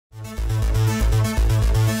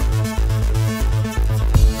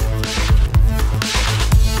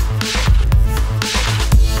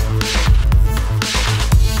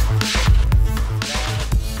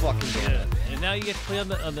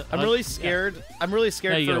on the. I'm really scared. Yeah. I'm really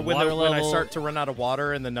scared for when I start to run out of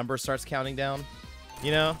water and the number starts counting down. You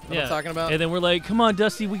know what I'm talking about? And then we're like, "Come on,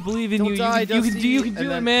 Dusty, we believe in Don't you. Die, you can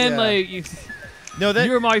do it, man. Like,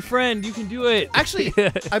 you're my friend. You can do it." Actually,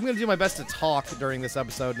 I'm gonna do my best to talk during this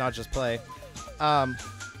episode, not just play.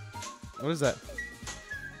 What is that?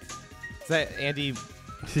 Is that Andy?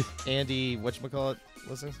 Andy, whatchamacallit?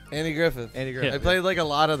 Listen, Andy Griffith. Andy Griffith. I played like a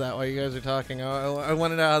lot of that while you guys are talking. I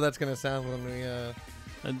want to know how that's gonna sound when we.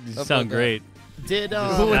 That sound great. Did with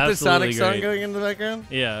the Sonic song going in the background?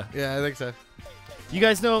 Yeah. Yeah, I think so. You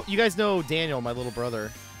guys know Daniel, my little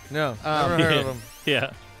brother. No, never heard of him.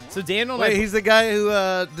 Yeah. So Daniel, wait, he's the guy who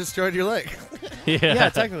destroyed your leg. Yeah,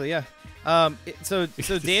 technically, yeah. So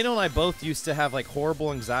Daniel and I both used to have like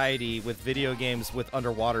horrible anxiety with video games with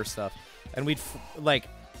underwater stuff, and we'd like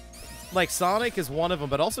Sonic is one of them,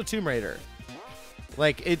 but also Tomb Raider.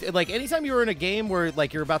 Like anytime you were in a game where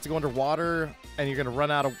like you're about to go underwater and you're gonna run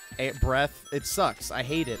out of breath, it sucks. I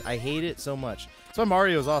hate it. I hate it so much. That's why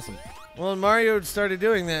Mario is awesome. Well, Mario started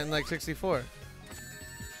doing that in like 64.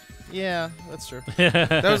 Yeah, that's true.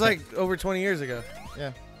 That was like over 20 years ago.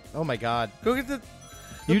 Yeah. Oh my God. Go get the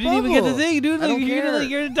you didn't even get the thing, dude. I don't care.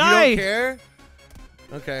 You're gonna die. You don't care?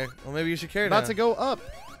 Okay. Well, maybe you should care now. About to go up.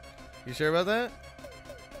 You sure about that?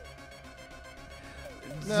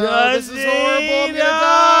 No, this is horrible. I'm gonna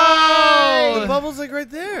die. The bubble's like right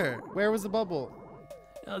there. Where was the bubble?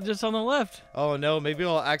 Just on the left. Oh no, maybe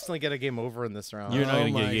I'll accidentally get a game over in this round. You're not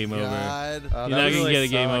gonna get a game over. God. You're not gonna get a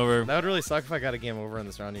game over. That would really suck if I got a game over in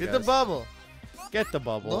this round. Get the bubble. Get the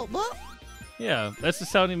bubble. Blah, blah. Yeah, that's the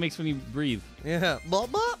sound it makes when you breathe. Yeah. Blah,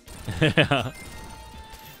 blah. Build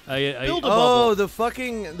a bubble. Oh,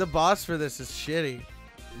 the boss for this is shitty.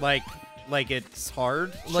 Like it's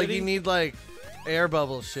hard. Like shitty? you need like air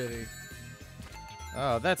bubbles shitty.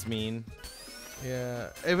 Oh, that's mean. Yeah.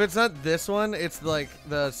 If it's not this one, it's like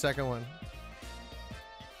the second one.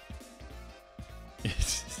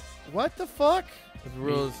 What the fuck? The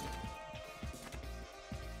rules.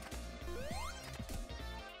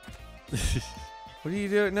 What do you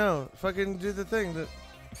do? No, fucking do the thing.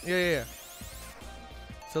 Yeah.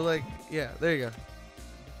 So like, yeah, there you go.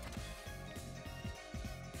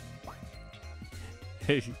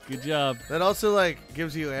 Hey, good job. That also like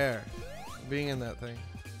gives you air, being in that thing.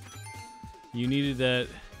 You needed that.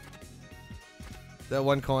 That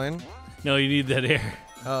one coin? No, you need that air.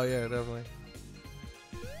 Oh yeah, definitely.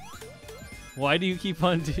 Why do you keep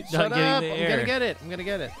on not Shut getting up. the air? I'm gonna get it. I'm gonna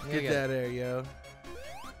get it. Get that air, yo.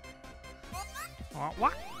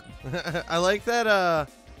 What? I like that.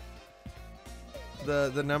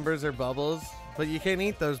 The numbers are bubbles, but you can't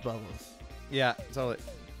eat those bubbles. Yeah, totally.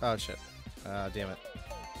 Oh shit. Damn it.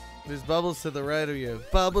 There's bubbles to the right of you.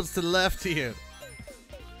 Bubbles to the left of you.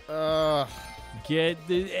 Get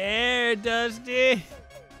the air, Dusty.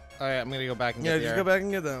 All right, I'm gonna go back and get the just air. go back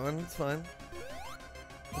and get that one. It's fine.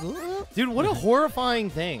 Dude, what a horrifying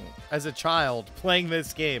thing as a child playing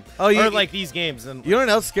this game. Oh, or like these games. And you know what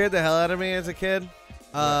else scared the hell out of me as a kid?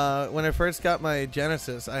 When I first got my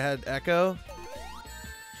Genesis, I had Echo.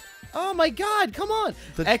 Oh my God! Come on.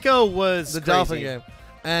 Echo was the crazy. dolphin game,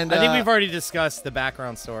 and I think we've already discussed the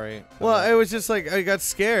background story. Well, it was just like I got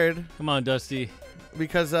scared. Come on, Dusty.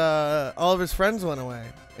 Because all of his friends went away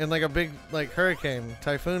in like a big like hurricane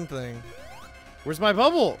typhoon thing. Where's my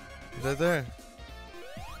bubble? Right there.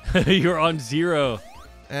 You're on 0.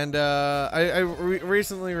 And I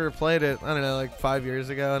recently replayed it. I don't know, like 5 years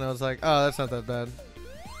ago, and I was like, oh, that's not that bad.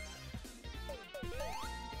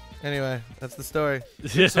 Anyway, that's the story.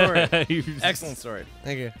 Story. Excellent story.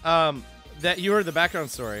 Thank you. That you heard the background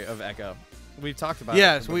story of Echo. We've talked about it.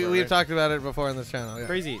 Yes, before, we've right? talked about it before on this channel. Yeah.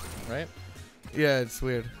 Crazy, right? Yeah, it's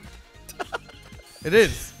weird. It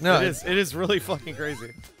is. No, it is. It is really fucking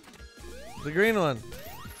crazy. The green one.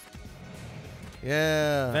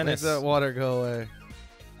 Yeah. Venice. Make that water go away.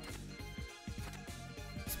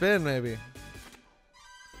 Spin, maybe.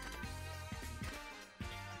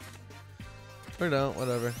 Or don't,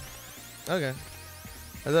 whatever. Okay.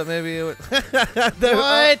 I thought maybe it would...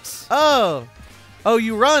 What? Oh! Oh,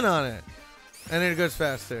 you run on it. And then it goes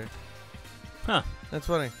faster. Huh. That's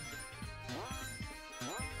funny.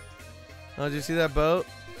 Oh, did you see that boat?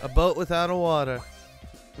 A boat without a water.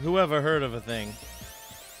 Whoever heard of a thing?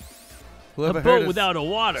 Whoever A heard boat of without a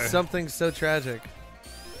water. something so tragic.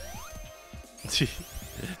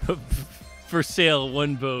 For sale,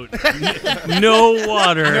 one boat. No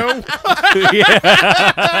water. No.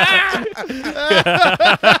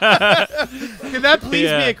 Can that please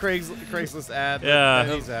be a Craigslist ad? Yeah.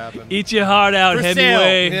 That needs to happen. Eat your heart out, For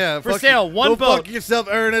Hemingway. sale. Yeah, For sale, one go boat. Fuck yourself,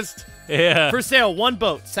 Ernest. Yeah. For sale, one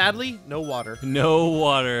boat. Sadly, no water. No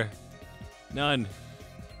water. None.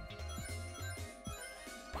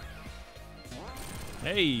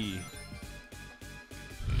 Hey.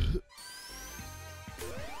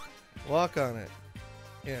 Walk on it.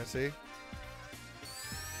 Yeah, see?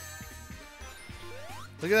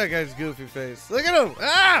 Look at that guy's goofy face. Look at him!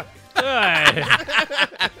 Ah!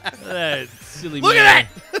 That silly Look man.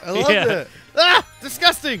 at that! I loved it. Ah!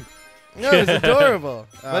 Disgusting! No, it's adorable,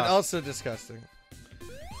 but also disgusting.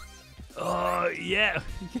 Oh, yeah.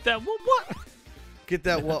 Get that what? Get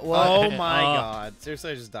that what? Oh my god.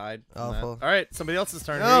 Seriously, I just died. Awful. Alright, somebody else's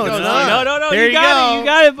turn. No, Here you it's go, not. No. There You got it. You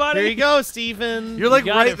got it, buddy. Here you go, Steven. You're like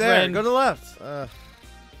got right it, there. friend. Go to the left. I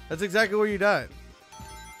That's exactly where you died.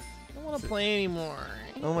 don't want to play anymore.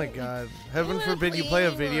 Oh my god. Heaven forbid you play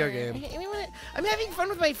a video game. I'm having fun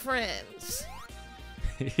with my friends.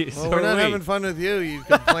 Well, we're not having fun with you, you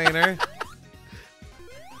complainer.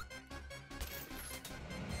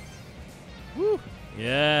 Woo.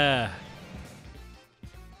 Yeah.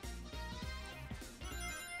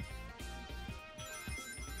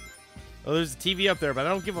 Oh, there's a TV up there, but I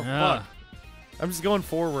don't give a Yeah. fuck. I'm just going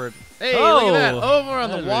forward. Hey, Oh, look at that! Over on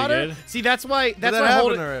that the was water. really good. See, that's why. That's that why happened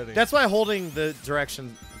holding. already. That's why holding the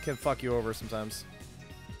direction can fuck you over sometimes.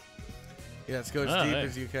 Yeah, let's go as Oh, deep hey.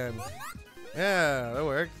 as you can. Yeah, that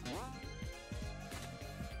worked.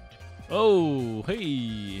 Oh,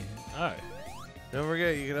 hey. All right. Don't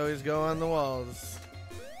forget, you can always go on the walls.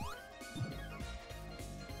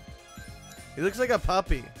 He looks like a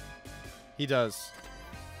puppy. He does.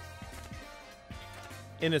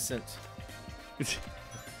 Innocent. Just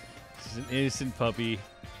an innocent puppy.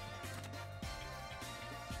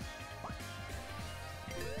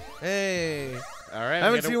 Hey. All right. I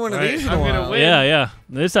haven't seen one of these in a I'm gonna while. win. Yeah.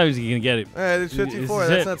 This time he's gonna get it. All right, there's This 54. is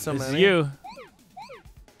That's it. not so This many. is you.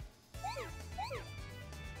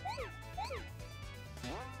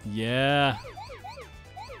 Yeah.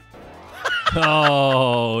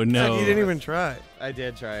 Oh It's no. like you didn't even try. I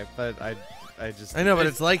did try, but I just. I know, but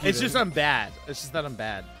it's like you It's just didn't. I'm bad. It's just that I'm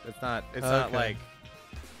bad. It's not. It's not Okay. like.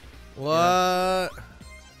 What?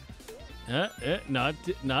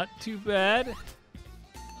 Not too bad.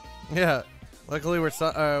 Yeah. Luckily,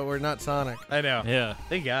 we're not Sonic. I know. Yeah.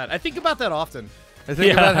 Thank God. I think about that often. I think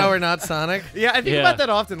Yeah. about how we're not Sonic. Yeah, I think Yeah. about that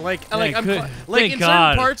often. Like I'm Thank like God. in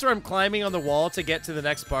certain parts where I'm climbing on the wall to get to the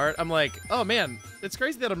next part. I'm like, oh man, it's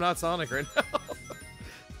crazy that I'm not Sonic right now.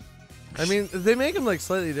 I mean, they make them like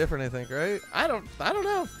slightly different, I think, right? I don't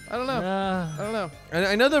know. I don't know.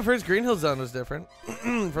 I know the first Green Hill Zone was different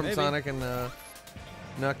from Maybe. Sonic and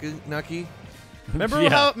Nucky. Remember Yeah.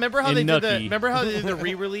 how And they did Nucky. the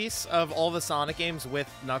re-release of all the Sonic games with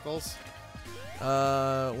Knuckles?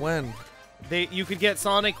 When? You could get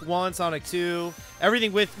Sonic 1, Sonic 2,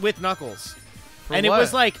 everything with Knuckles. For and what? it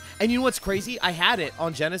was like, and you know what's crazy? I had it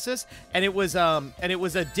on Genesis, and it was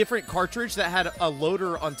a different cartridge that had a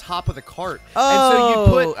loader on top of the cart. Oh, and so you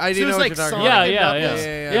put, I do so it was know what like you're talking Sonic about. and Yeah, Knuckles.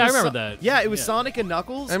 yeah. I remember that. Yeah, it was Sonic and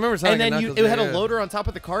Knuckles. I remember Sonic and then and Knuckles, it had yeah, a yeah. loader on top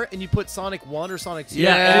of the cart, and you put Sonic 1 or Sonic 2.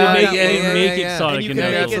 Yeah, Yeah, and yeah, it'd make yeah. it Sonic and you and could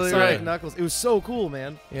make it absolutely Sonic right. and Knuckles. It was so cool,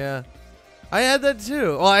 man. Yeah. I had that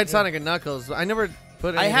too. Well, I had Sonic and Knuckles. I never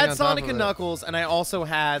put I anything had on Sonic top and of it. Knuckles, and I also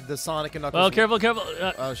had the Sonic and Knuckles. Well, careful.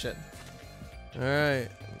 Oh shit. All right.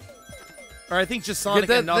 Or I think just Sonic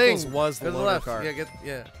Get and that Knuckles thing. was Go the to loader left. cart.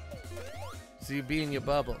 Yeah. So you be in your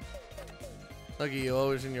bubble. Look at you,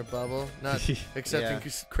 always in your bubble, not accepting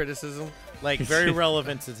criticism. Like very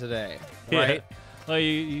relevant to today, Yeah. right? Oh,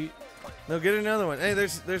 you No, get another one. Hey,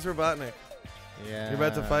 there's Robotnik. Yeah. You're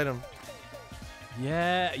about to fight him.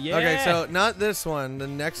 Yeah. Okay, so not this one. The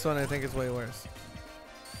next one I think is way worse.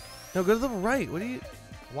 No, go to the right. What do you?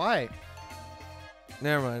 Why?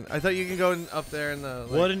 Never mind. I thought you can go up there in the.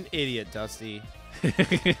 Like, What an idiot, Dusty.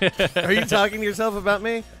 Are you talking to yourself about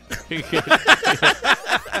me?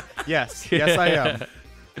 Yes, yes, I am.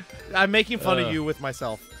 I'm making fun of you with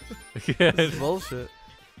myself. This is bullshit.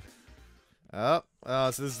 Oh, so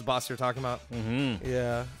this is the boss you're talking about. Mm-hmm.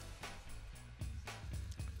 Yeah.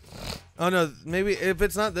 Oh no, maybe if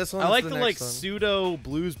it's not this one, I it's like the the next like one. pseudo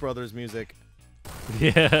Blues Brothers music.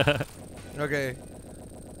 Yeah. Okay.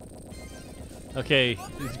 Okay.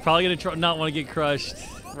 He's probably gonna not want to get crushed.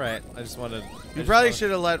 Right. I just wanted. You probably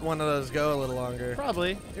should have let one of those go a little longer.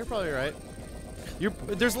 Probably. You're probably right.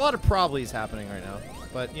 There's a lot of probablys happening right now,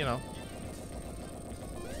 but you know.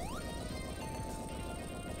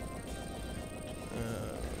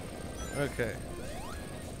 Okay.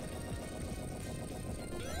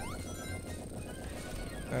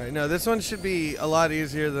 All right. No, this one should be a lot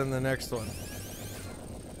easier than the next one.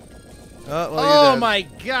 Oh, well, you're Oh dead. my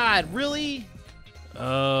God! Really?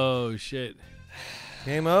 Oh shit.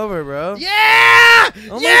 Game over, bro. Yeah!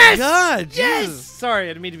 Oh Yes! my God! Yes! Jesus. Sorry, I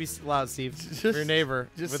didn't mean to be loud, Steve. For your neighbor.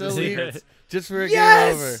 Just with so the we- secrets. Just for a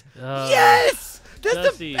Yes! game over. Uh, Yes! The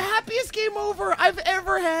That's the happiest game over I've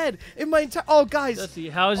ever had in my entire. Oh, guys. Jesse,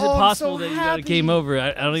 how is it possible that you got a game over?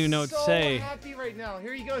 I don't even know what to say. I'm so happy right now.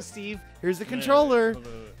 Here you go, Steve. Here's the controller.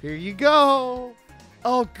 Here you go.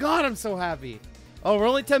 Oh, God, I'm so happy. Oh, we're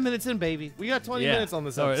only 10 minutes in, baby. We got 20 minutes on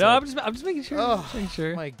this episode. No, I'm just making sure. Oh, making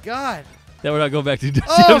sure. My God. That we're not going back to.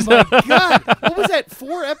 Oh my God! What was that?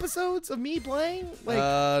 4 episodes of me playing? Like,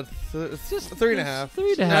 just 3.5.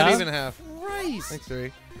 3.5. Not even half. Christ. Like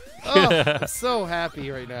 3. Oh, I'm so happy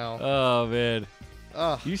right now. Oh man.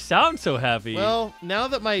 Oh. You sound so happy. Well, now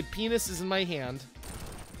that my penis is in my hand.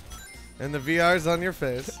 And the VR's on your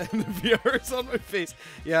face. And the VR's on my face.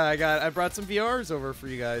 Yeah, I brought some VRs over for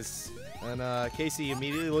you guys. And Kasey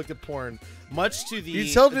immediately looked at porn, much to the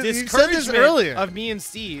discouragement of me and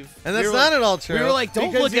Steve. And that's not at all true. We were like,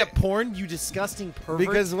 don't look at porn, you disgusting pervert.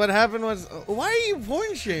 Because what happened was, why are you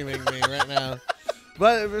porn shaming me right now?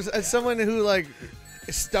 But as someone who, like,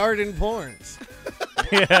 starred in porns.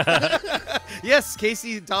 Yes,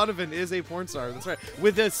 Kasey Donovan is a porn star. That's right.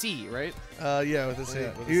 With a C, right? Yeah, with a C.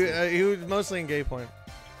 Yeah, with a C. He was mostly in gay porn.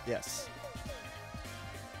 Yes.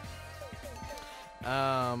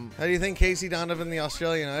 How do you think Kasey Donovan, the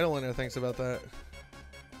Australian Idol winner, thinks about that?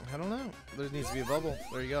 I don't know. There needs to be a bubble.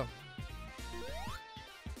 There you go.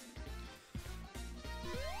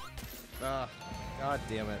 God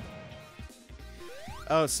damn it.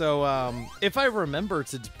 Oh, so if I remember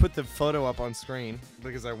to put the photo up on screen,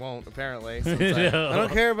 because I won't, apparently. No. I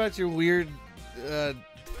don't care about your weird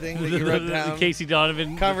thing that you wrote down. The Kasey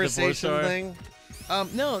Donovan conversation thing.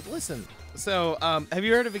 No, listen. So, have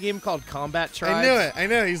you heard of a game called Combat Tribes? I knew it. I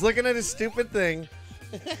know. He's looking at his stupid thing.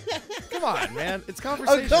 Come on, man. It's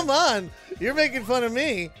conversation. Oh, come on. You're making fun of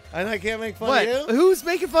me, and I can't make fun of you? Who's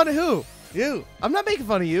making fun of who? You. I'm not making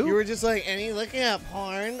fun of you. You were just like, any looking at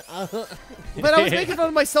porn? But I was making fun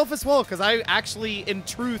of myself as well, because I actually, in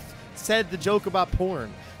truth, said the joke about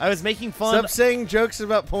porn. I was making fun. Stop saying jokes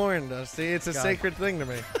about porn, Dusty. It's a sacred thing to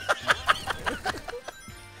me.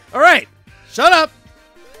 All right. Shut up.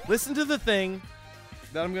 Listen to the thing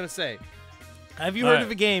that I'm going to say. Have you heard of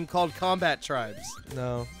a game called Combat Tribes?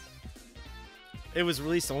 No. It was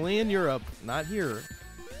released only in Europe, not here,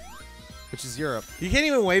 which is Europe. You can't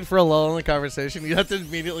even wait for a lull in the conversation. You have to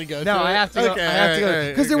immediately go No, to I it. have to go. Okay, I have to go.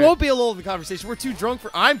 Because there won't be a lull in the conversation. We're too drunk for...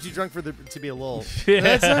 I'm too drunk for there to be a lull.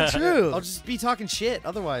 That's not true. I'll just be talking shit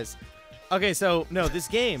otherwise. Okay, so, no, this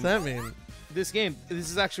game... What's that mean? This game, this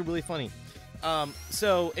is actually really funny.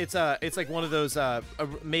 So it's like one of those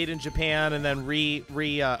made in Japan and then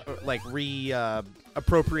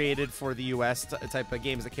appropriated for the U.S. type of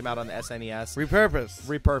games that came out on the SNES.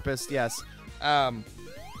 Repurposed, yes.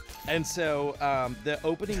 And so the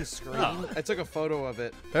opening screen, I took a photo of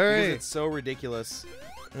it because it's so ridiculous.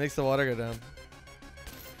 It makes the water go down.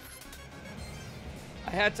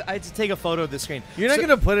 I had to take a photo of the screen. You're not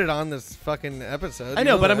gonna put it on this fucking episode. I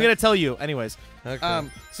know, but I'm gonna tell you anyways. Okay.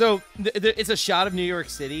 So it's a shot of New York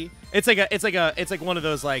City. It's like one of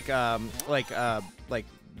those like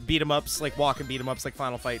beat 'em ups, like walk and beat 'em ups, like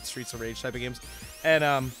Final Fight, Streets of Rage type of games,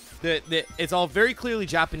 and it's all very clearly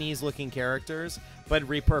Japanese looking characters, but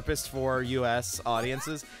repurposed for U.S.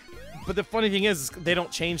 audiences. But the funny thing is they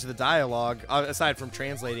don't change the dialogue aside from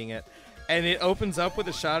translating it. And it opens up with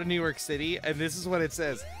a shot of New York City, and this is what it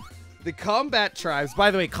says. The Combat Tribes, by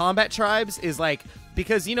the way, Combat Tribes is like,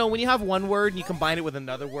 because, you know, when you have one word and you combine it with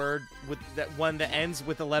another word, with that one that ends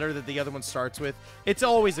with the letter that the other one starts with, it's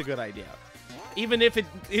always a good idea. Even if it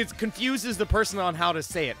confuses the person on how to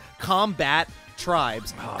say it. Combat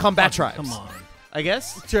Tribes. Combat Tribes. Come on. I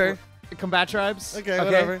guess? Sure. Combat Tribes? Okay,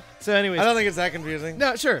 whatever. So anyways. I don't think it's that confusing.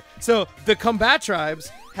 No, sure. So the Combat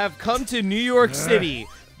Tribes have come to New York City.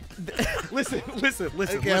 Listen.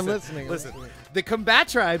 Okay, I'm listening. The Combat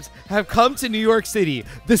Tribes have come to New York City,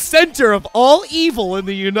 the center of all evil in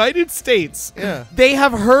the United States. Yeah. They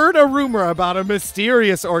have heard a rumor about a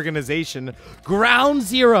mysterious organization, Ground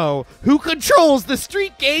Zero, who controls the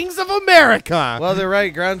street gangs of America. Well, they're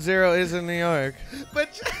right. Ground Zero is in New York.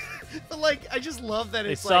 But like, I just love that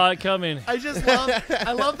it's they saw it coming.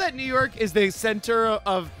 I love that New York is the center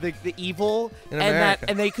of the evil,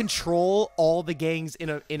 and they control all the gangs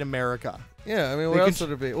in America. Yeah, I mean, what else would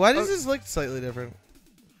it be? Why does this look slightly different?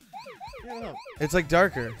 I don't know. It's like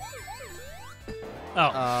darker.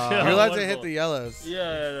 Oh, you're allowed to hit the yellows.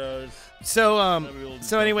 Yeah. So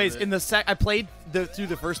anyways, in the I played through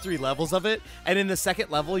the first 3 levels of it, and in the second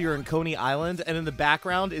level you're in Coney Island, and in the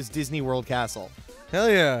background is Disney World Castle. Hell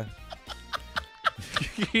yeah.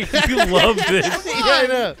 You love this. Yeah, I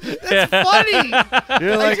know. That's funny.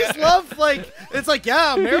 You're like, I just love, like, it's like,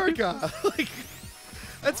 yeah, America.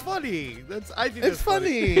 That's funny. I think it's that's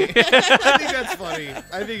funny. funny. I think that's funny.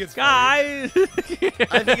 I think it's Guys. funny.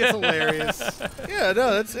 I think it's hilarious. Yeah,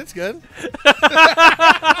 no, it's good.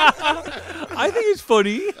 I think it's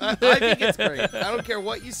funny. I think it's great. I don't care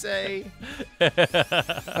what you say. All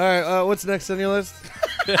right, what's next on your list?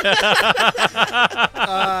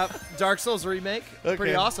 Dark Souls remake. Okay.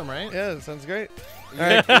 Pretty awesome, right? Yeah, that sounds great. All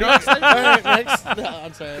right. right, all right, next. No,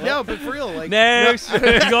 I'm sorry. No, but for real, like Next.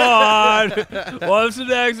 Go on. What's the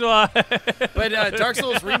next one? But Dark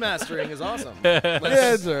Souls remastering is awesome. Yeah,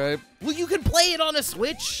 it's all right. Well, you can play it on a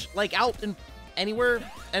Switch, like out in anywhere.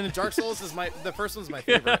 And Dark Souls is the first one's my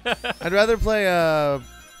favorite. I'd rather play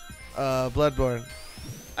Bloodborne.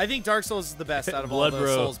 I think Dark Souls is the best out of Blood all the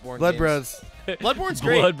Bro. Soulsborne Blood games. Bros. Bloodborne's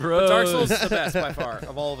great, Blood but Dark Bros. Souls is the best by far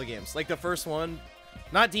of all the games. Like the first one,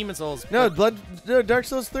 not Demon Souls. No, but Dark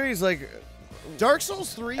Souls 3 is like Dark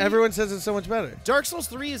Souls 3. everyone says it's so much better. Dark Souls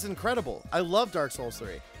 3 is incredible. I love Dark Souls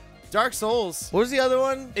 3. Dark Souls What was the other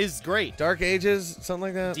one? is great. Dark Ages, something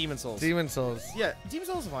like that. Demon Souls. Demon Souls. Yeah, Demon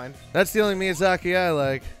Souls is fine. That's the only Miyazaki I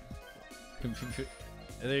like.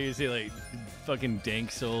 And then you say like fucking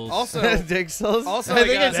dank souls. Also, Dark Souls. Also, I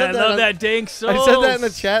think I I got- said I that. love on- that dank souls. I said that in the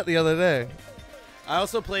chat the other day. I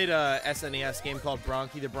also played a SNES game called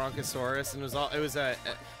Bronchi the Bronchosaurus, and it was a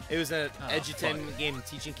edutainment game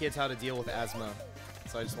teaching kids how to deal with asthma.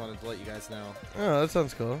 So I just wanted to let you guys know. Oh, that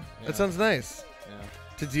sounds cool. Yeah. That sounds nice. Yeah,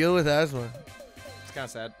 To deal with asthma. it's kind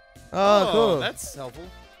of sad. Oh, cool. That's helpful.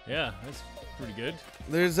 Yeah, that's pretty good.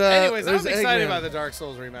 There's Anyways, there's I'm excited Eggman. about the Dark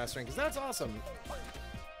Souls remastering because that's awesome.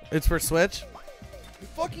 It's for Switch.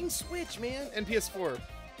 Fucking Switch, man, and PS4.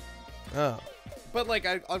 Oh. But like,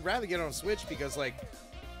 I'd rather get it on Switch because like,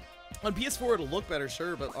 on PS4 it'll look better,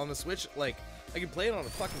 sure, but on the Switch, like, I can play it on a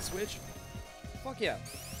fucking Switch. Fuck yeah.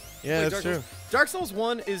 Yeah, Like, that's Dark true. Souls. Dark Souls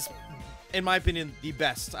 1 is, in my opinion, the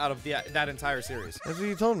best out of that entire series. That's what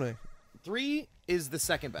you told me. 3 is the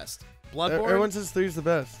second best. Bloodborne. Everyone says 3's the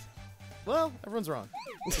best. Well, everyone's wrong,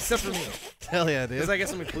 except for me, Hell yeah, dude. because I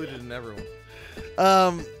guess I'm included in everyone.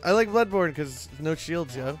 I like Bloodborne because no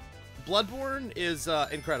shields, yo. Bloodborne is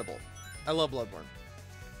incredible. I love Bloodborne.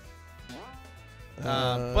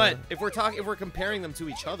 But if we're comparing them to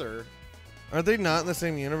each other, Aren't they not in the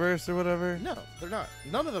same universe or whatever? no, they're not.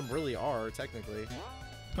 None of them really are technically.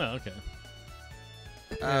 Oh, okay.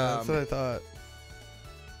 Yeah, that's what I thought.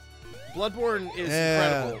 Bloodborne is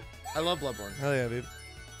Yeah. incredible. I love Bloodborne, Hell yeah, dude.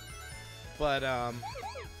 but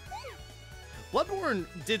Bloodborne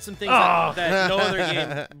did some things Oh. that no other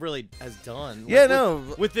game really has done. Yeah, Like,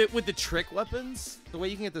 no. With the trick weapons, the way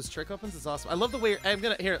you can get those trick weapons is awesome. I love the way I'm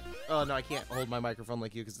gonna here. Oh no, I can't hold my microphone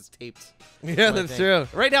like you because it's taped. Yeah, my that's thing. true.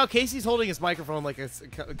 Right now, Casey's holding his microphone like a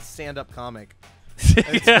stand-up comic.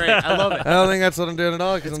 It's great. I love it. I don't think that's what I'm doing at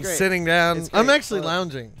all because It's I'm great. sitting down. It's great. I'm actually I love it.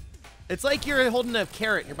 lounging. It's like you're holding a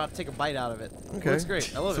carrot and you're about to take a bite out of it. Okay. It's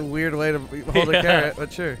great. I love It's it. a weird way to hold a Yeah. carrot,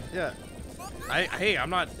 but sure. Yeah. Hey, I'm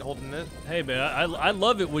not holding it. Hey man, I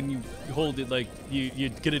love it when you hold it like you're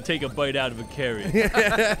gonna take a bite out of a carrot.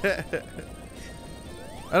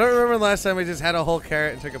 I don't remember the last time I just had a whole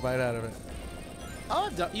carrot and took a bite out of it. Oh,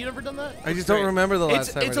 you never done that? I It's just don't great. remember the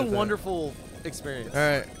last time. It's I a did that. wonderful experience. All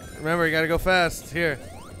right, remember you gotta go fast. Here,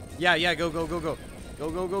 Yeah. Go. Do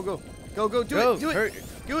Go, it. hurry.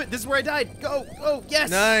 Do it. This is where I died. Go. Yes.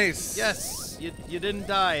 Nice. Yes. You didn't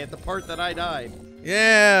die at the part that I died.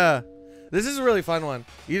 Yeah, this is a really fun one.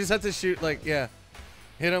 You just have to shoot like hit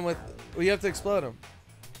him with. Well, you have to explode him.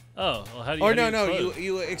 Oh, well, how do you? Or how do no, explode?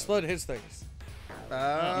 you explode his things.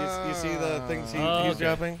 You see the things he's okay.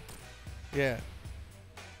 dropping? Yeah,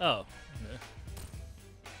 Oh,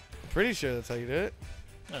 pretty sure that's how you do it.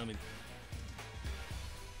 I mean,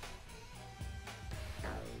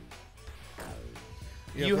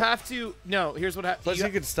 You have to. No. Here's what happens. Plus, you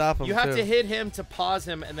could stop him. You have too. to hit him to pause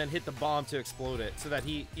him and then hit the bomb to explode it, so that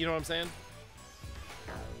he. You know what I'm saying?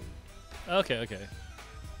 okay.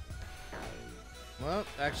 Well,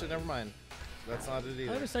 actually, never mind. That's not it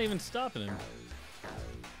How either. is not even stopping him?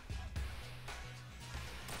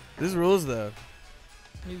 This rules though.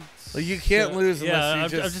 It's Like, you can't lose unless yeah, you I'm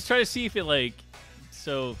just- just trying to see if it like,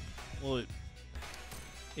 it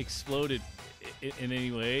exploded in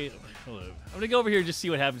any way. Hold on. I'm gonna go over here and just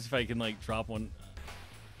see what happens if I can like drop one.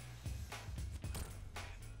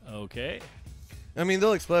 Okay. I mean,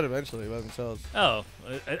 they'll explode eventually by themselves. Oh,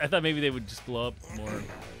 I thought maybe they would just blow up more.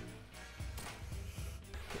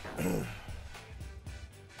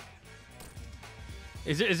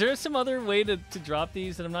 Is there some other way to drop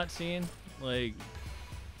these that I'm not seeing? Like,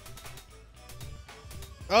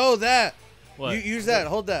 Oh, that. what? You use that.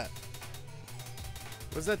 Hold that.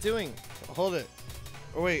 What's that doing? Hold it.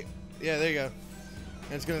 Oh wait. Yeah, there you go.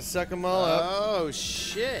 And it's gonna suck them all up. Oh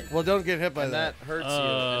shit! Well, don't get hit by And that hurts you.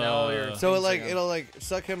 And now all your So things are it'll like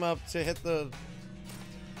suck him up to hit the.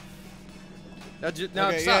 Now,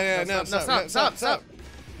 Okay, stop.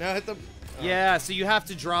 Now hit the. Yeah, so you have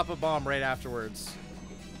to drop a bomb right afterwards.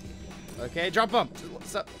 Okay, drop bomb.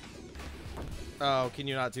 Stop. Oh, can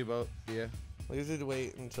you not do both? Yeah. We just need to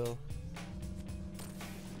wait until.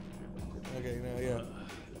 Okay, now yeah.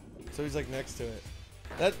 So he's like next to it.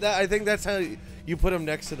 That I think that's how you put him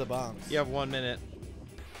next to the bombs. You have 1 minute.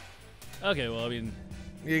 Okay, well, I mean,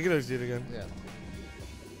 Yeah, you can always do it again. Yeah.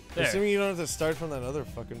 there. Assuming you don't have to start from that other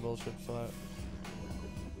fucking bullshit spot.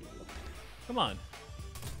 Come on.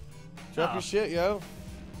 Drop Ah. your shit, yo.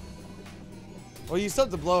 Well, you still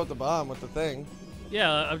have to blow up the bomb with the thing.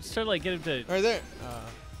 Yeah, I'm just trying to like get him to. Right there.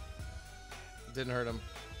 Didn't hurt him.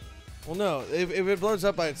 Well, no. If it blows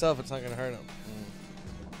up by itself, it's not gonna hurt him.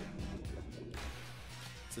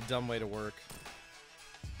 It's a dumb way to work.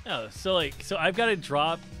 Oh, so I've got to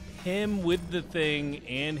drop him with the thing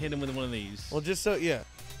and hit him with one of these. Well, just so yeah.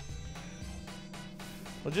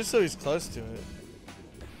 Well, just so he's close to it.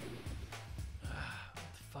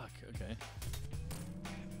 Fuck. Okay.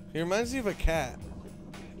 He reminds me of a cat.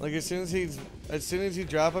 Like as soon as you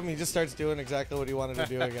drop him, he just starts doing exactly what he wanted to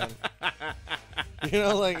do again. You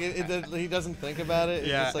know, like he doesn't think about it. It's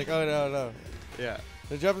Yeah. just like, oh no. Yeah.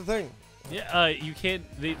 They drop the thing. Yeah. You can't.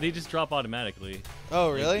 They just drop automatically.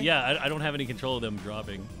 Oh really? Yeah. I don't have any control of them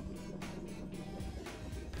dropping.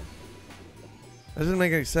 That doesn't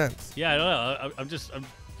make any sense. Yeah. I don't know.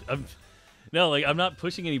 I'm. No, like I'm not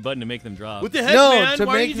pushing any button to make them drop. What the heck, No, man? to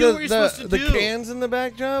Why are make you doing what you're supposed to the do? cans in the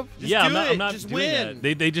back drop. Yeah, do I'm it. not Just doing win.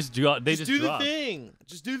 that. They just drop. They Just just do drop. the thing.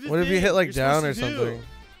 Just do the What thing. if you hit like you're down or supposed to do. something?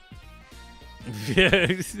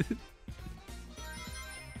 Yeah.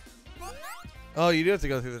 Oh, you do have to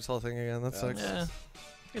go through this whole thing again. That sucks. Yeah.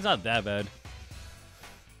 It's not that bad.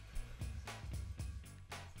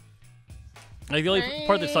 Like the only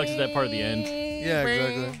part that sucks is that part at the end, Yeah,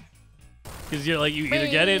 exactly. because you're like you either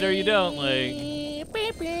get it or you don't. Like.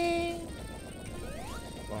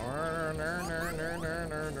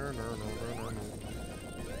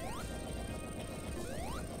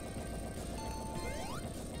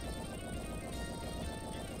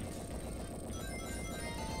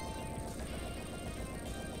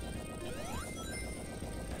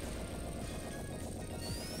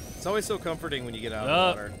 It's always so comforting when you get out of the Oh.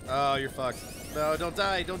 water. Oh, you're fucked. No, don't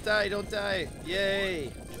die. Don't die. Don't die.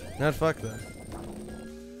 Yay. Not fuck that.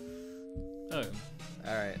 Oh.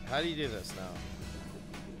 All right. How do you do this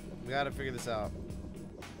now? We got to figure this out.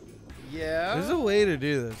 Yeah. There's a way to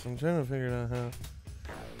do this. I'm trying to figure out how.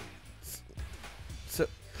 So,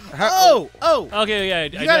 Oh. Okay. Yeah.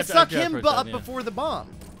 You gotta suck him up before the bomb.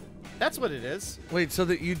 That's what it is. wait. So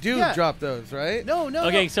that you do Yeah. drop those, right? No.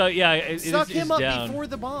 Okay. So yeah, it's Suck him up down. before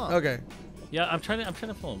the bomb. Okay. Yeah, I'm trying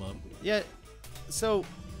to pull him up. Yeah. So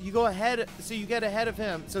you go ahead. So you get ahead of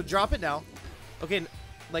him. So drop it now. Okay.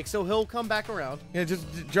 Like so he'll come back around. Yeah,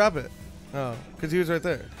 just drop it. Oh, because he was right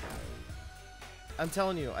there. I'm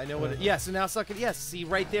telling you, I know what. Yeah. So now suck it. Yes. See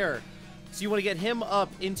right there. So you want to get him up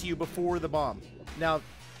into you before the bomb. Now.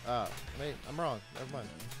 Wait. I'm wrong. Never mind.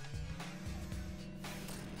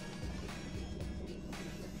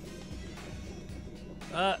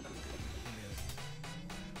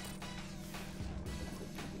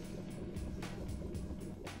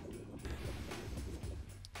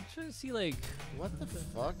 I'm trying to see like. What the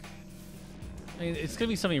fuck? I mean, it's gonna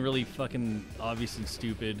be something really fucking obvious and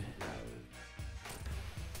stupid.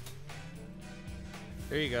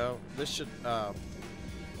 There you go. This should.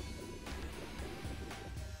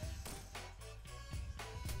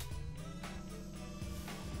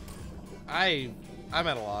 I'm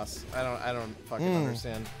at a loss. I don't fucking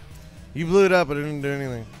understand. You blew it up, but it didn't do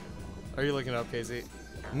anything. Are you looking it up, Kasey?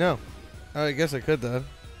 No. Oh, I guess I could though.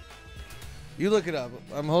 You look it up.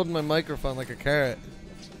 I'm holding my microphone like a carrot.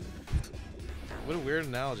 What a weird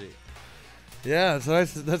analogy. Yeah,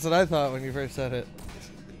 that's what I thought when you first said it.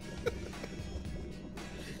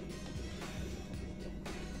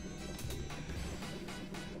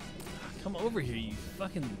 Come over here, you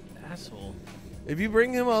fucking asshole. If you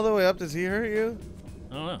bring him all the way up, does he hurt you?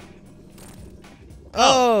 I don't know.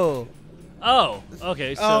 Oh. Oh,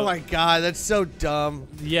 okay. So, Oh my god, that's so dumb.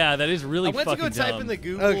 yeah, that is really I went to fucking go type dumb. in the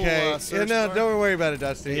Google Okay. search no, bar. don't worry about it,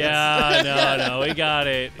 Dusty. Yeah, no, we got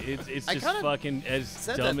it. It's I just kinda fucking as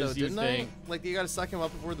said dumb that though, as you didn't think. I? Like you gotta suck him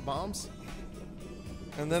up before the bombs.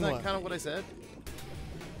 And then Isn't that what? kind of what I said?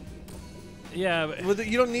 Yeah, but, Well,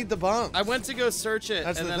 you don't need the bomb. I went to go search it.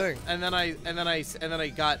 That's and the then, thing. And then I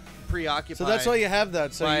got preoccupied. So that's why you have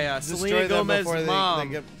that. So by you destroy Selena them Gomez's before mom.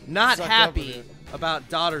 they get Not sucked up with happy. you. about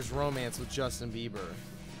daughter's romance with Justin Bieber.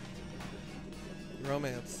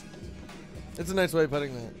 Romance. It's a nice way of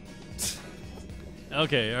putting that.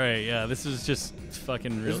 Okay, all right, yeah. This is just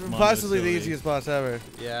fucking real. This is possibly the easiest boss ever.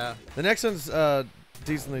 Yeah. The next one's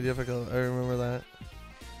decently difficult. I remember that.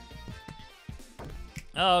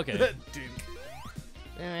 Oh, okay. Dude.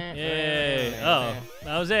 Yay! Oh,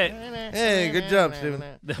 that was it. Hey, good job, Steven.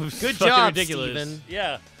 That was Good fucking job, ridiculous. Steven.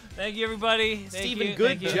 Yeah. Thank you, everybody. Thank Steven, you,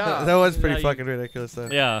 good thank you. job. That was pretty Yeah, fucking ridiculous, though.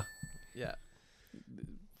 Yeah. Yeah.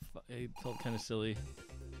 It felt kind of silly.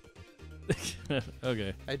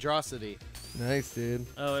 Okay. Hydrosity. Nice, dude.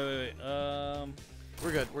 Oh wait.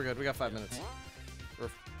 We're good. We're good. We got 5 minutes. Or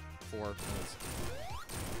 4 minutes.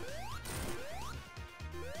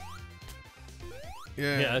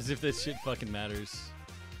 Yeah, as if this shit fucking matters.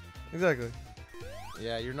 Exactly.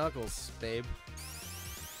 Yeah, your knuckles, babe.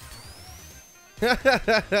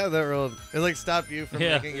 That rolled. It like stopped you from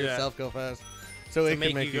Yeah. making yourself go fast, so it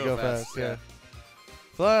can make you go fast. yeah. Yeah.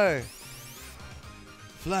 Fly.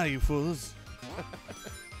 Fly, you fools.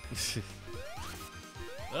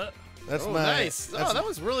 That's Oh, my. nice. That's, Oh, that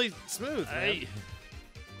was really smooth, man. Hey,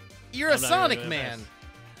 You're a I'm not Sonic really man. fast.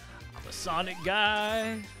 I'm a Sonic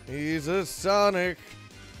guy. He's a Sonic.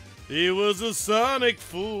 He was a Sonic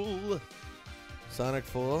fool. Sonic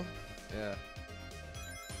fool. Yeah.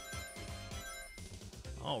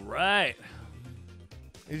 All right.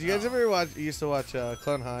 Did you guys ever used to watch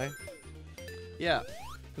Clone High? Yeah.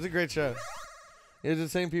 It was a great show. It was the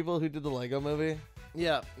same people who did the Lego movie.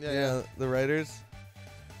 Yeah. Yeah. The writers.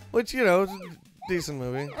 Which, you know, is a decent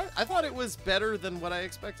movie. I thought it was better than what I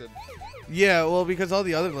expected. Yeah, well, because all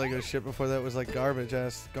the other Lego shit before that was like garbage.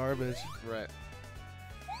 Right.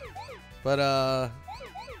 But,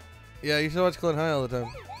 yeah, you should watch Clone High all the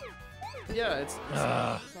time. Yeah, it's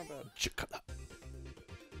not bad.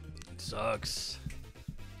 It sucks.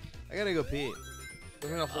 I gotta go pee. I'm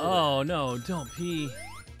gonna hold Oh no! Don't pee.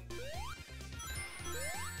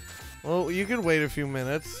 Well, you could wait a few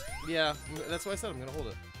minutes. it. Yeah, that's why I said I'm gonna hold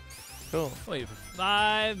it. Cool. Wait for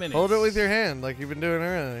 5 minutes. Hold it with your hand like you've been doing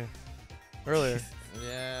earlier.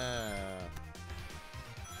 Yeah.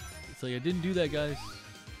 It's like I didn't do that, guys.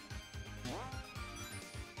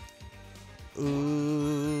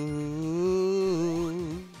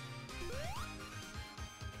 Ooh.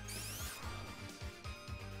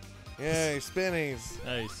 Yay, spinnies.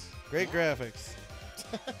 Nice. Great graphics.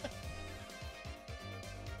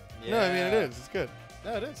 Yeah. No, I mean, it is. It's good.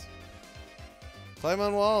 No, it is. Climb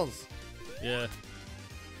on walls. Yeah.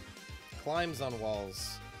 Climbs on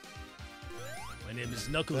walls. My name is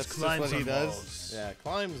Knuckles. That's just Climbs what he on does? walls. Yeah,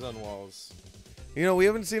 climbs on walls. You know, we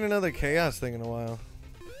haven't seen another chaos thing in a while.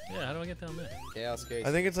 Yeah. How do I get down there? Chaos case.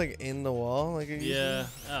 I think it's like in the wall. Like it used to Yeah.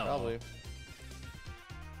 Oh. Probably.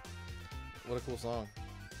 What a cool song.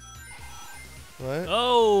 be. What?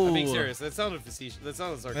 Oh. I'm being serious. That sounded facetious. That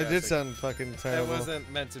sounded That sarcastic. did sound fucking That terrible.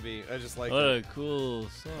 wasn't meant to be. I just like What it. a cool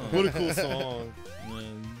song. What a cool song.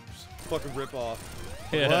 Man. Fucking rip off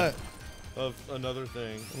Yeah. What? of another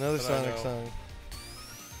thing. Another that I Sonic know. song.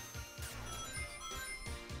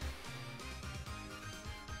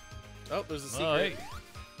 Oh, there's a secret. Oh, hey.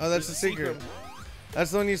 Oh, that's the secret.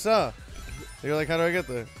 That's the one you saw. You're like, how do I get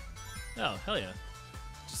there? Oh, hell yeah.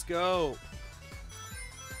 Just go.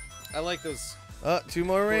 I like those. Two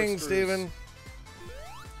more rings, Corkscrews. Steven.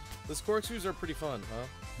 Those corkscrews are pretty fun,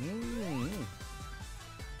 huh? Mm.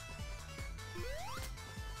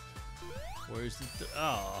 Where's the?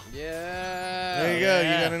 Oh. Yeah. There you go. You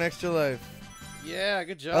yeah. got an extra life. Yeah,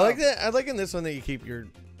 good job. I like that. I like in this one that you keep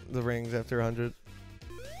the rings after 100.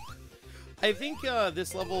 I think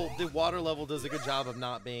this level, the water level, does a good job of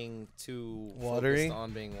not being too Watery? focused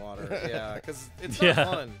on being water. Yeah, because it's not Yeah.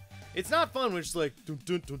 fun. It's not fun when it's like. Dun,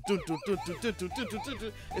 dun, dun, dun, dun, dun, dun, dun, dun, dun, dun,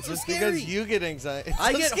 dun. It's so Just scary. because you get anxiety. It's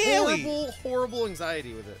I so get scary. horrible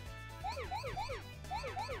anxiety with it.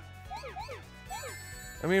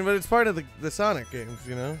 I mean, but it's part of the Sonic games,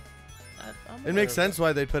 you know? I'm It aware makes of sense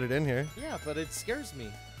why they put it in here. that. Yeah, but it scares me.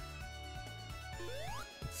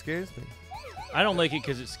 It scares me. I don't like it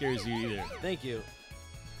because it scares you either. Thank you.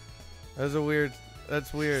 That's weird.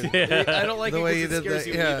 Yeah. I don't like The it way because you it did scares that,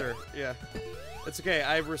 you yeah. either. Yeah. It's okay.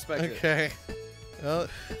 I respect it. Okay. Well,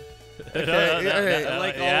 Okay, alright. I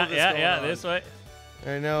like all yeah, of this yeah, going yeah. on. This way.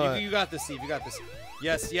 I know. You got this, Steve. You got this.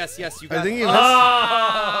 Yes, yes, yes. You got I think it. you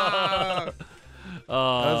Ah!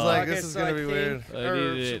 I was like, Okay, this is so gonna I be think- weird. I Or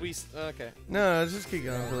needed should it. we? Okay. No, let's just keep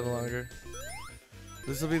going for a little longer.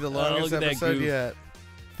 This will be the longest look at that episode goof. yet.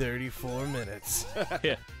 34 minutes.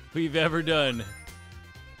 Yeah, we've ever done.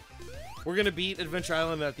 We're gonna beat Adventure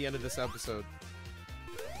Island at the end of this episode.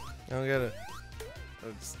 I don't get it.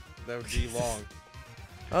 That would be long.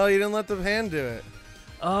 Oh, you didn't let the hand do it.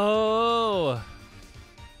 Oh.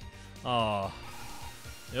 Oh.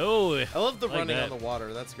 Oh. I love the Like running that. on the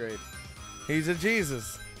water. That's great. He's a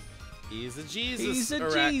Jesus. He's a Jesus. He's a or,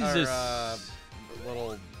 Jesus.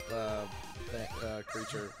 Little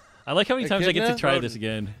creature. I like how many times I get to Echidna? try Rodent. this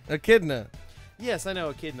again. Echidna. Yes, I know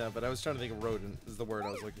echidna, but I was trying to think of rodent is the word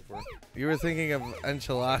I was looking for. You were thinking of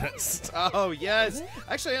enchiladas. Oh, yes.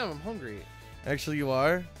 Actually, I'm hungry. Actually, you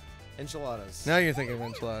are? Enchiladas. Now you're thinking of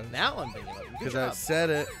enchiladas. Now I'm thinking of it. Good Because I job. said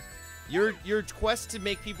it. Your quest to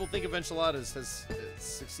make people think of enchiladas has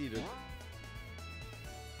succeeded.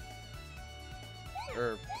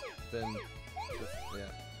 Or been, yeah.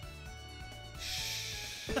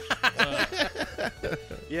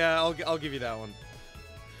 Yeah, I'll give you that one.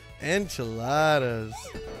 Enchiladas.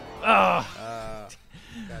 Ah.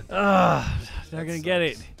 God damn. Ah. Not gonna get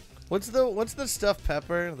it. What's the stuffed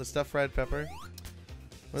pepper? The stuffed fried pepper?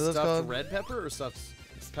 What are those Stuffed called? red pepper or stuffed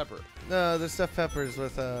pepper? No, the stuffed peppers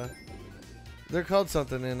with they're called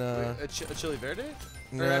something in A chili verde?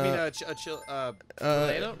 no, Or I mean a chili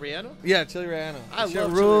Rihanna? yeah, chili relleno. I Shit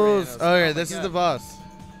love chili rules. rellenos. Oh, yeah, Oh my this is God. the boss.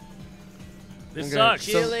 This Okay, sucks.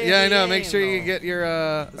 so- Chili yeah, I know. Make sure you relleno. get your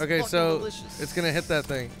It's okay, fucking so delicious. it's gonna hit that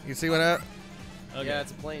thing. You see what I? Okay. Yeah,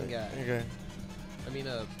 it's a plain guy. Okay. I mean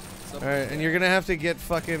All right, and you're gonna have to get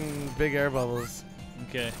fucking big air bubbles.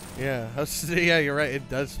 Okay. Yeah. Yeah, you're right. It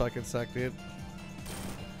does fucking suck, dude.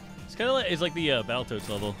 It's kind of like the Battletoads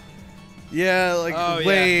level. Yeah, like Oh,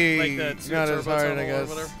 way yeah. Like the not as turbo hard, tunnel I or guess.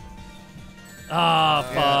 whatever.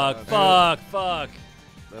 Ah, Yeah. fuck.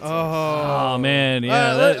 That's Oh man,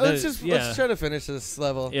 yeah. Let's try to finish this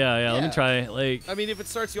level. Yeah. Let me Yeah. try. Like, I mean, if it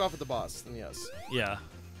starts you off with the boss, then yes. yeah.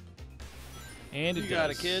 And it You got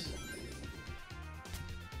does. it, kid.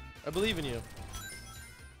 I believe in you.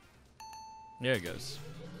 There it goes.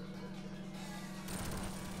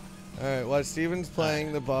 All right, while Steven's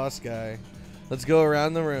playing the boss guy, let's go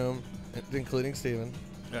around the room, including Steven.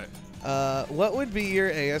 All right. What would be your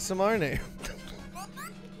ASMR name?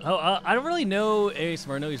 Oh, I don't really know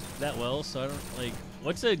ASMR noise that well, so I don't like.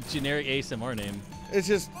 What's a generic ASMR name? It's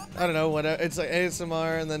just I don't know what it's like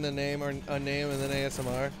ASMR and then a name or a name and then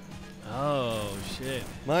ASMR. Oh shit.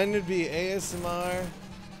 Mine would be ASMR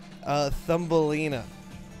Thumbelina.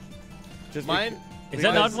 Just Mine. Is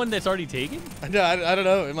that not because- one that's already taken? No, I don't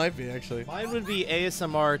know. It might be actually. Mine would be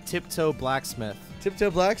ASMR Tiptoe Blacksmith. Tiptoe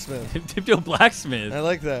Blacksmith. Tiptoe Blacksmith. I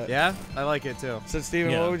like that. Yeah, I like it too. So Steven,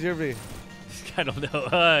 Yeah. what would your be? I don't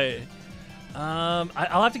know.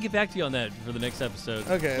 I'll have to get back to you on that for the next episode.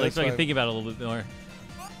 Okay, Like that's so I can fine. think about it a little bit more.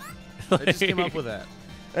 I just came up with that.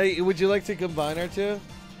 Hey, would you like to combine our two?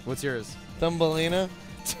 What's yours? Thumbelina.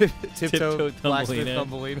 Tiptoe Blacksmith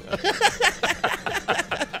Thumbelina. Thumbelina.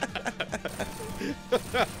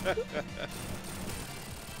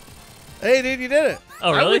 Hey, dude, you did it.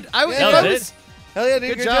 Oh really? I would. Yeah, if that I was was, it? Hell yeah, dude.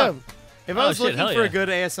 Good Good job. job. if Oh, I was shit, looking hell for yeah. a good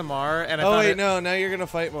ASMR and I Oh found wait, it, no. Now you're gonna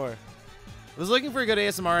fight more. I was looking for a good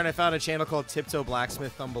ASMR and I found a channel called Tiptoe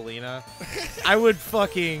Blacksmith Thumbelina, I would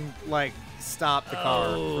fucking like stop the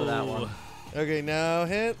car for that one. Okay, now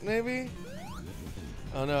hit maybe.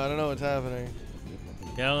 Oh no, I don't know what's happening.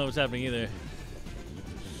 Yeah, I don't know what's happening either.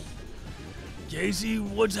 Casey,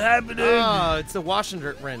 what's happening? Oh, it's the wash and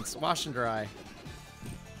rinse, wash and dry.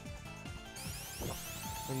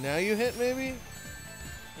 And now you hit maybe.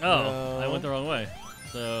 Oh, I No. went the wrong way.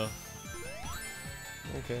 So,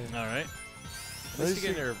 Okay. all right. At least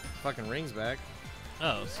you're getting your fucking rings back.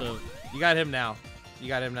 Oh, so You got him now. You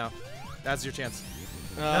got him now. That's your chance.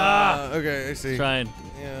 Okay, I see. trying.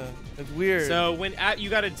 Yeah, it's weird. So when you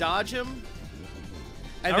got to dodge him.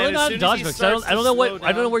 And I then really as not soon as dodge he because I don't starts to know what slow I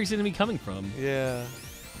don't know down- where he's gonna be coming from. yeah.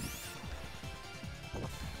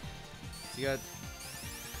 You got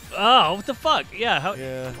Oh, what the fuck? Yeah, how?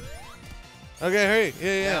 Yeah. Okay, hurry.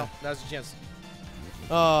 Yeah. now. Now's your chance.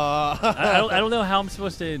 Oh. I don't know how I'm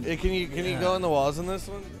supposed to. Can you go on the walls in this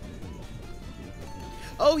one?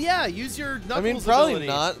 Oh yeah, use your knuckles I mean, probably ability.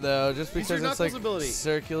 not though, just Use your because it's knuckles like ability.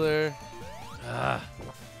 circular. Let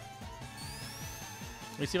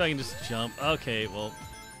me see if I can just jump. Okay, well,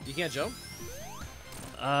 You can't jump.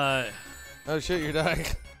 Oh shit, you're dying.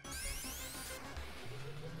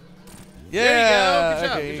 There you go. Yeah. Good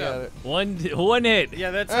job, Okay, good you job. got it. one hit.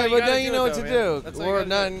 Yeah, that's. All how right, you but gotta now you know what to man. do. That's how you Or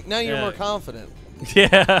gotta do it. now you're Yeah. more confident.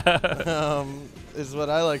 Yeah. Is what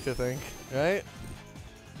I like to think, right?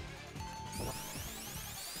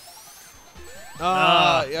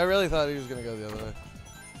 Yeah, I really thought he was gonna go the other way.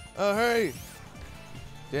 Oh, hurry!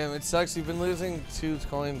 Damn, it sucks. You've been losing 2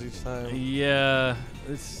 coins each time. Yeah.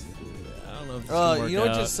 It's. I don't know if it's gonna work You know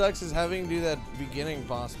what out. just sucks is having to do that beginning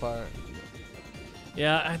boss part.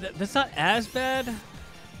 Yeah, that's not as bad.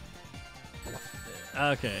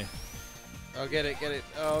 Okay. Oh, get it, get it.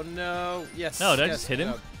 Oh no. Yes. No, did I yes, just hit him?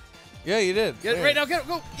 no. Yeah, you did. Get it Yeah. right now. Get it.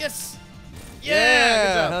 Go. Yes. Yeah. Yeah.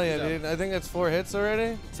 Good job. Hell yeah, good job. dude. I think that's 4 hits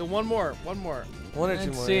already. So one more. One more. One or two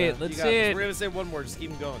Let's more. see yeah. it. Let's You got see this. it. We're gonna say one more. Just keep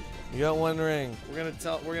them going. You got 1 ring. We're gonna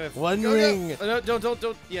tell. We're gonna. One go, ring. Go. No,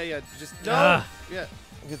 don't. Yeah. Just no. Ah. Yeah.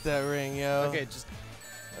 Get that ring, yo. Okay. Just.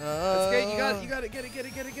 Uh, That's great. You got it. You got it. Get it.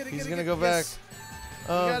 He's get gonna it. go back. Yes.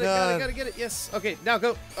 Oh you got god. it. Gotta get it. Yes. Okay. Now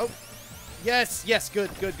go. Oh. Yes. Good.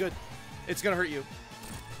 It's gonna hurt you.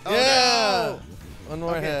 Oh, Yeah. no. One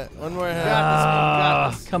more Okay. hit. One more hit. You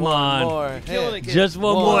got this. Come One on. more Killing hit. it, kid. Just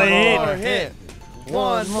one more One hit. more hit.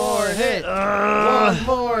 One more hit. One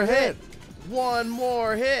more hit. One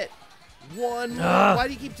more hit. One more. Ah. Why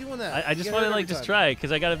do you keep doing that? I You just get want hurt to every like just time. try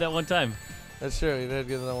because I got it that one time. That's true. You did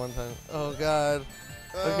get that one time. Oh god.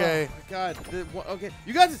 Okay. Oh, God. Okay.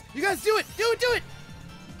 You got this. You guys do it. Do it.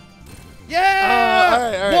 Yeah.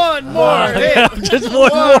 all right. One more hit. Just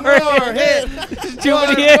one more hit. Just too One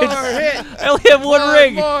many hits. more hit. I only have one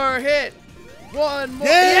ring. More hit. One more.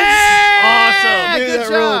 Yes! Yeah. Dude, Good that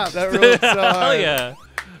job. ruled. That ruled so hard. Hell yeah.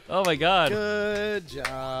 Oh my god. Good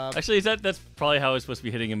job. Actually, that's probably how I was supposed to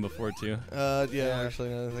be hitting him before too. Yeah, actually,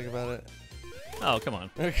 now that I think about it. Oh, come on.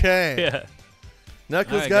 Okay. Yeah.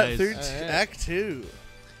 Knuckles All right, got guys. through All right. Act 2.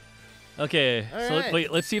 Okay. All So right.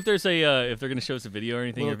 wait, let's see if there's a if they're gonna show us a video or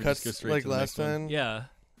anything. Little or if we just cuts go straight like to the last next one. time? Yeah.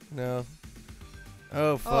 No.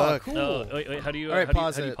 Oh, Oh, fuck. cool. Oh, wait. How do you? All right, how do you,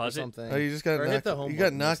 pause how do you it pause or it? something. Oh, you just got Or hit knocked. the home You got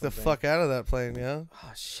button or knocked the something. fuck out of that plane, yeah.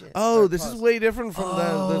 Oh shit. Oh, All right, this pause. is way different from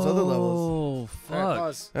those other levels. Oh, fuck. All right,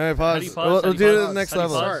 pause. All right, How do you pause. pause? We'll, How do we'll you do it pause? at the next How do you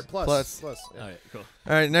level. pause? Start. Plus. Yeah. All right, cool.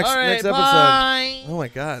 All right, next All right, episode. bye. Oh my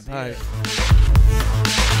god,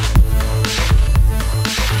 bye.